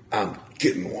be. I'm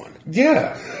getting one.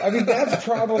 Yeah. I mean, that's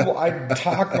probably, I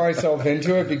talk myself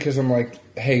into it because I'm like,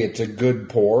 hey, it's a good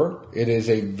pour. It is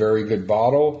a very good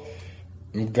bottle.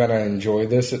 I'm going to enjoy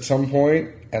this at some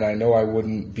point, and I know I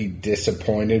wouldn't be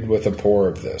disappointed with a pour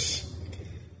of this.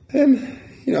 And,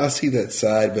 I see that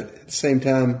side, but at the same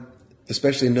time,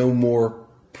 especially no more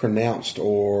pronounced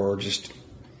or just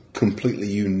completely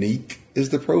unique as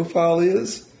the profile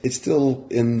is, it's still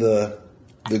in the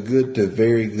good to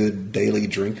very good daily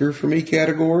drinker for me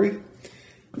category.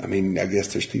 I mean, I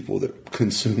guess there's people that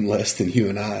consume less than you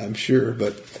and I'm sure,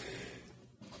 but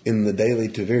in the daily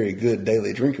to very good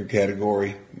daily drinker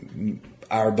category,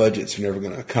 our budgets are never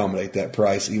going to accommodate that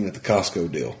price, even at the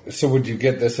Costco deal. So would you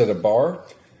get this at a bar?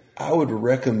 I would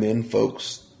recommend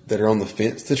folks that are on the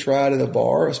fence to try it at a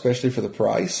bar, especially for the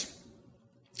price,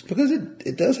 because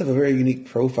it does have a very unique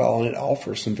profile and it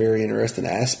offers some very interesting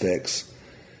aspects.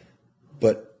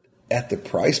 But at the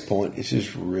price point, it's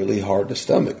just really hard to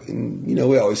stomach. And,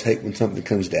 we always hate when something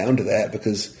comes down to that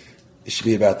because it should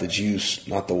be about the juice,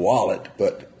 not the wallet.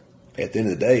 But at the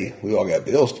end of the day, we all got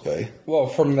bills to pay. Well,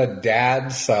 from the dad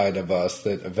side of us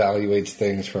that evaluates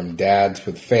things from dads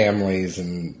with families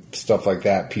and stuff like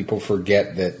that, people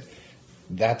forget that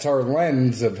that's our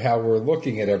lens of how we're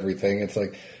looking at everything. It's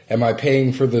like, am I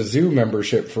paying for the zoo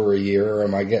membership for a year, or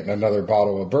am I getting another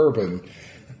bottle of bourbon?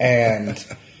 And,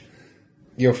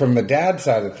 from the dad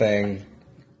side of thing,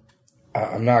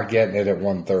 I'm not getting it at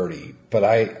 $130. But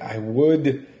I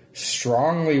would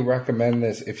strongly recommend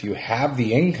this if you have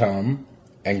the income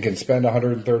and can spend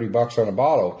 $130 on a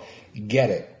bottle. Get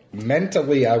it.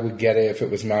 Mentally, I would get it if it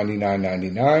was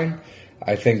 $99.99.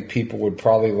 I think people would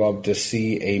probably love to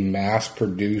see a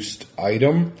mass-produced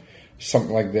item,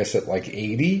 something like this at like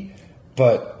 $80.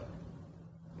 But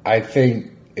I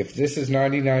think if this is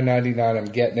 $99.99, I'm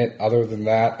getting it. Other than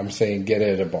that, I'm saying get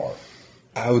it at a bar.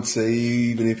 I would say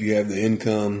even if you have the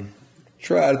income,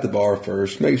 try it at the bar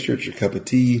first. Make sure it's your cup of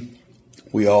tea.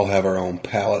 We all have our own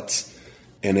palates.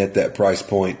 And at that price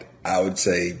point, I would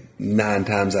say 9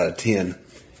 times out of 10,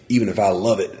 even if I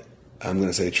love it, I'm going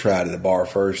to say try it at the bar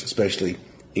first, especially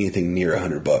anything near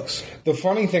 $100. The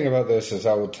funny thing about this is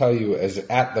I will tell you, is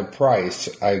at the price,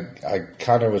 I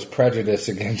kind of was prejudiced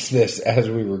against this as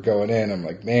we were going in. I'm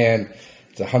like, man,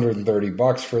 it's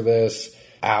 $130 for this.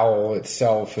 Owl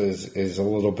itself is a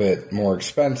little bit more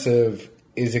expensive.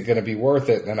 Is it going to be worth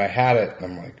it? And then I had it, and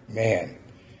I'm like, man,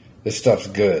 this stuff's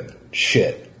good.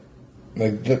 Shit.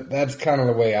 Like that's kind of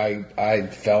the way I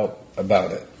felt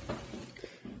about it.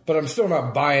 But I'm still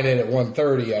not buying it at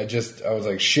 $130. I was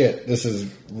like, shit, this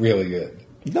is really good.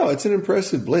 No, it's an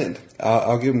impressive blend.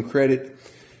 I'll give them credit.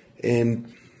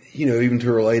 And, even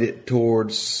to relate it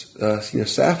towards,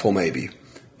 Safel maybe,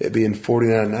 it being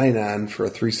 $49.99 for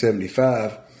a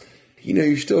 $3.75,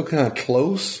 you're still kind of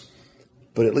close,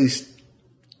 but at least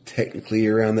technically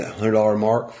around that $100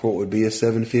 mark for what would be a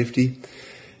 $7.50.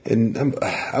 And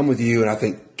I'm with you, and I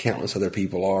think countless other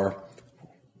people are.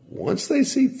 Once they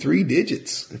see 3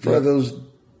 digits in front of those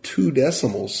 2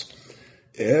 decimals,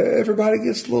 everybody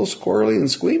gets a little squirrely and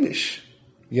squeamish.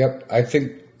 Yep, I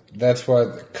think that's why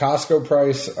the Costco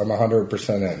price, I'm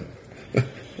 100% in.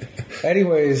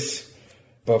 Anyways,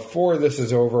 before this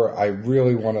is over, I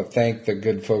really want to thank the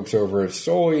good folks over at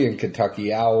Stoli and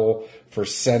Kentucky Owl for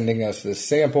sending us this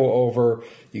sample over.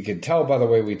 You can tell by the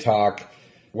way we talk,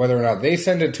 whether or not they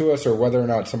send it to us or whether or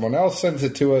not someone else sends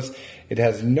it to us, it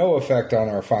has no effect on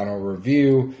our final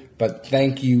review. But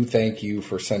thank you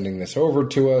for sending this over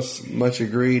to us. Much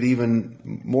agreed.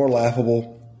 Even more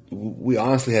laughable, we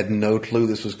honestly had no clue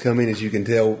this was coming. As you can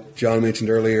tell, John mentioned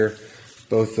earlier,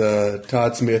 both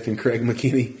Todd Smith and Craig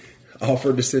McKinney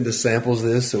offered to send us samples of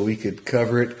this so we could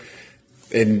cover it.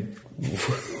 And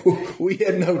we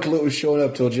had no clue it was showing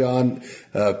up till John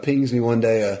pings me one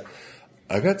day.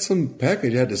 I got some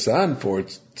package I had to sign for.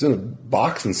 It's in a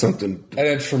box and something. And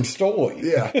it's from Stoli.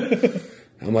 Yeah.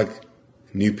 I'm like,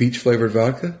 new peach flavored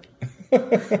vodka?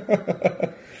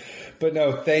 But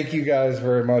no, thank you guys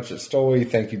very much at Stoli.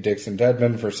 Thank you, Dixon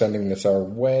Deadman, for sending this our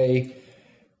way.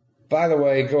 By the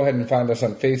way, go ahead and find us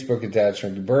on Facebook at Dad's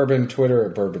Drinking Bourbon, Twitter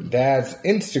at Bourbon Dads,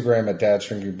 Instagram at Dad's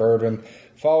Drinking Bourbon.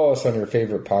 Follow us on your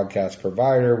favorite podcast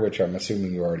provider, which I'm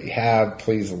assuming you already have.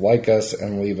 Please like us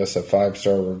and leave us a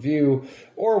 5-star review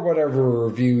or whatever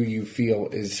review you feel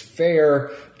is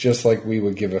fair, just like we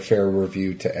would give a fair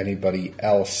review to anybody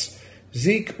else.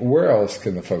 Zeke, where else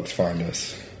can the folks find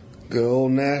us? Good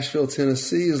old Nashville,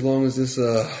 Tennessee, as long as this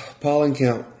pollen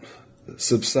count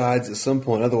subsides at some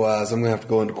point. Otherwise, I'm going to have to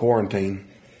go into quarantine.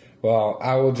 Well,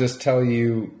 I will just tell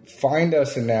you, find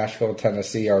us in Nashville,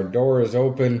 Tennessee. Our door is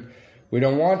open. We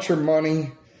don't want your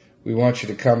money. We want you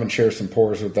to come and share some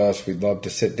pours with us. We'd love to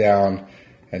sit down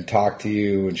and talk to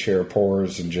you and share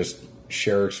pours and just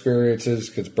share experiences,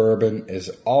 because bourbon is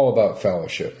all about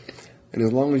fellowship. And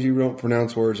as long as you don't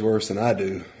pronounce words worse than I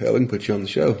do, hell, we can put you on the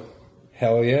show.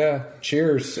 Hell yeah.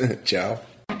 Cheers. Ciao.